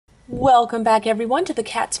Welcome back everyone to the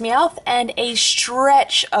Cat's Meowth and a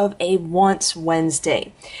stretch of a Once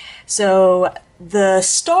Wednesday. So the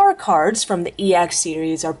star cards from the EX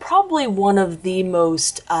series are probably one of the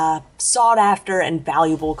most sought after and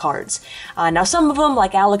valuable cards. Now some of them,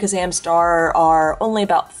 like Alakazam Star, are only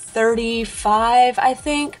about 35, I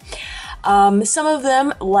think. Some of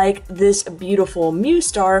them, like this beautiful Mew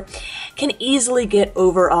Star, can easily get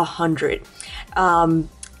over 100.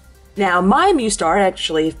 Now, my Mew Star,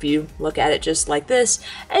 actually, if you look at it just like this,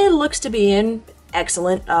 it looks to be in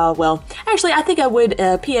excellent, well, actually, I think I would,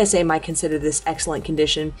 PSA might consider this excellent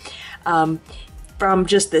condition. From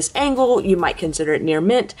just this angle, you might consider it near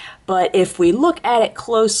mint, but if we look at it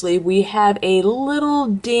closely, we have a little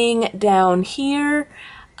ding down here.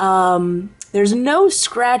 There's no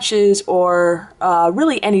scratches or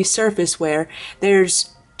really any surface wear.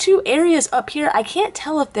 There's two areas up here. I can't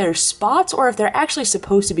tell if they're spots or if they're actually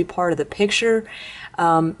supposed to be part of the picture.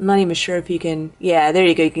 I'm not even sure if you can, yeah, there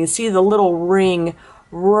you go. You can see the little ring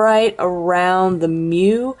right around the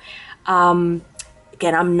Mew. Again,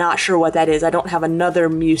 I'm not sure what that is. I don't have another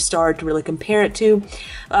Mew Star to really compare it to.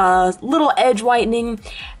 Little edge whitening.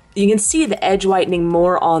 You can see the edge whitening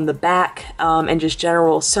more on the back and just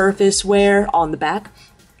general surface wear on the back.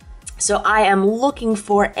 So I am looking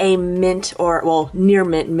for a mint, or well, near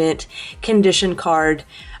mint condition card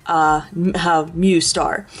Mew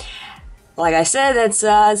Star. Like I said, it's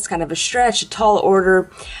kind of a stretch, a tall order.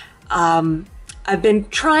 I've been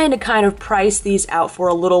trying to kind of price these out for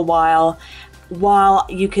a little while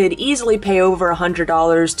you could easily pay over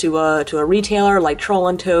 $100 to a retailer like Troll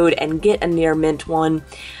and Toad and get a near mint one.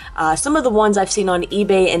 Some of the ones I've seen on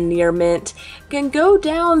eBay and near mint can go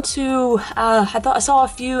down to, I saw a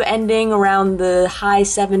few ending around the high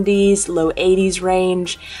 70s, low 80s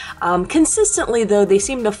range. Consistently though, they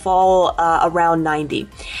seem to fall around 90.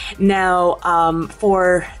 Now,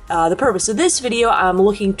 for the purpose of this video, I'm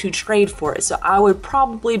looking to trade for it, so I would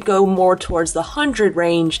probably go more towards the 100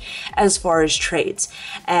 range as far as trades.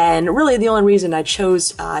 And really the only reason I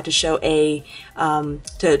chose to show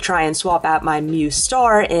to try and swap out my Mew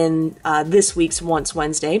Star in this week's Once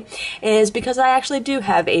Wednesday is because I actually do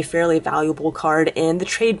have a fairly valuable card in the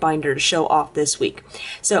trade binder to show off this week.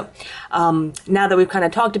 So now that we've kind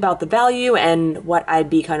of talked about the value and what I'd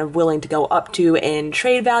be kind of willing to go up to in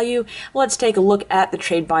trade value, let's take a look at the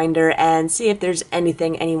trade binder and see if there's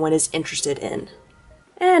anything anyone is interested in.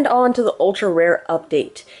 And on to the ultra rare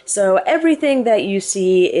update. So everything that you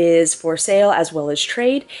see is for sale as well as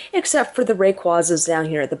trade, except for the Rayquazas down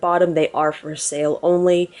here at the bottom. They are for sale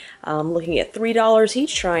only. Looking at $3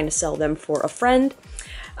 each, trying to sell them for a friend.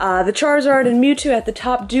 The Charizard and Mewtwo at the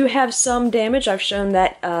top do have some damage. I've shown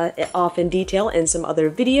that off in detail in some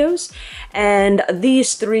other videos. And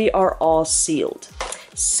these three are all sealed.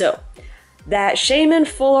 So that Shaymin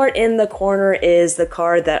full art in the corner is the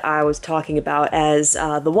card that I was talking about as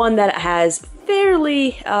the one that has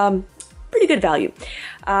fairly pretty good value.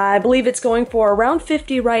 I believe it's going for around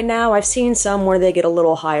 50 right now. I've seen some where they get a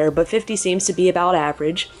little higher, but 50 seems to be about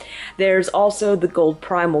average. There's also the gold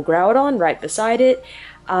Primal Groudon right beside it.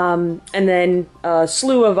 And then a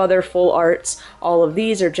slew of other full arts. All of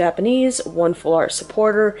these are Japanese, one full art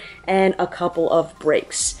supporter, and a couple of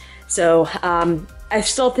breaks. So I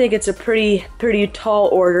still think it's a pretty tall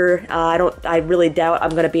order. I really doubt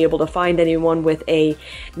I'm going to be able to find anyone with a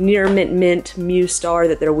near mint Mew Star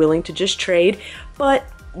that they're willing to just trade, but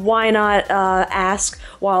why not ask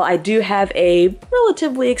while I do have a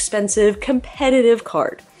relatively expensive competitive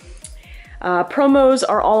card. Promos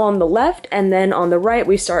are all on the left, and then on the right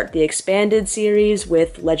we start the expanded series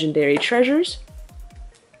with Legendary Treasures.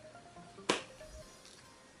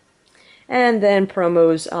 And then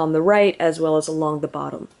promos on the right as well as along the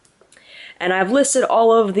bottom. And I've listed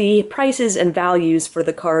all of the prices and values for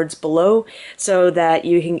the cards below so that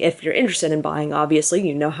you can, if you're interested in buying, obviously,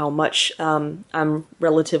 you know how much I'm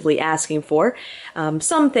relatively asking for.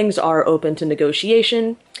 Some things are open to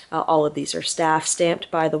negotiation. All of these are staff stamped,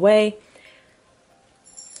 by the way.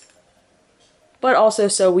 But also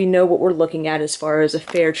so we know what we're looking at as far as a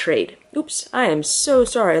fair trade. Oops, I am so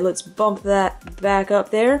sorry. Let's bump that back up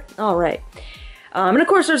there. All right. And of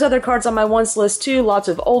course there's other cards on my once list too. Lots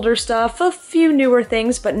of older stuff, a few newer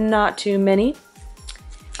things, but not too many.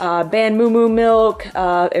 Ban Moo Moo Milk,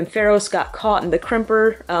 and Pharos got caught in the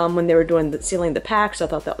crimper when they were doing sealing the packs. I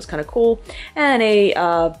thought that was kind of cool. And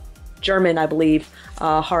a German, I believe,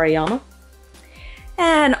 Hariyama.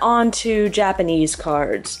 And on to Japanese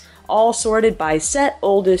cards. All sorted by set,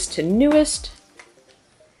 oldest to newest.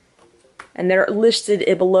 And they're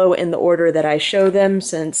listed below in the order that I show them,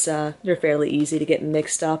 since they're fairly easy to get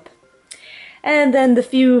mixed up. And then the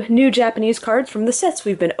few new Japanese cards from the sets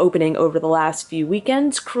we've been opening over the last few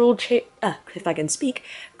weekends, if I can speak,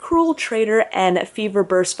 Cruel Trader and Fever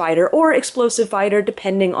Burst Fighter, or Explosive Fighter,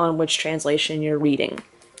 depending on which translation you're reading.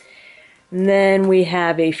 And then we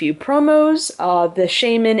have a few promos. The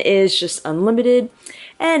Shaymin is just unlimited,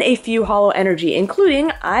 and a few Holo Energy,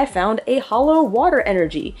 including I found a Holo Water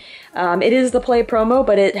Energy. It is the play promo,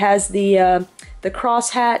 but it has the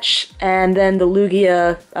crosshatch and then the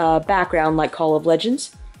Lugia background like Call of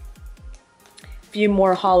Legends. A few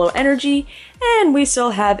more Holo Energy, and we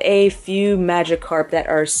still have a few Magikarp that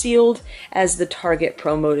are sealed as the Target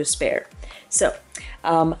promo to spare. So,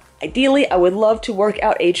 ideally, I would love to work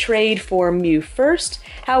out a trade for Mew first.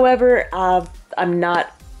 However, I'm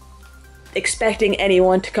not expecting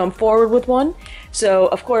anyone to come forward with one. So,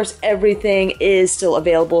 of course, everything is still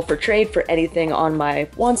available for trade for anything on my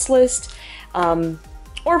wants list,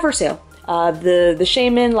 or for sale. The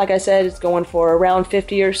Shaymin, like I said, is going for around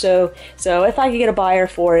 50 or so. So if I could get a buyer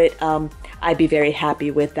for it, I'd be very happy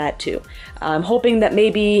with that too. I'm hoping that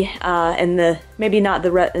maybe maybe not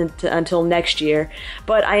until next year,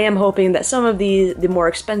 but I am hoping that some of the more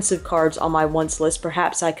expensive cards on my wants list,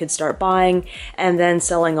 perhaps I could start buying and then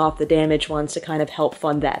selling off the damaged ones to kind of help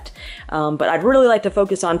fund that. But I'd really like to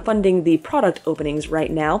focus on funding the product openings right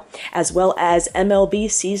now, as well as MLB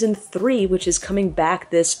Season 3, which is coming back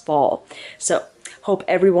this fall. So, hope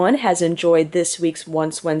everyone has enjoyed this week's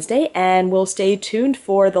Once Wednesday, and will stay tuned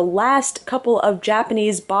for the last couple of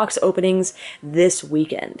Japanese box openings this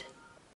weekend.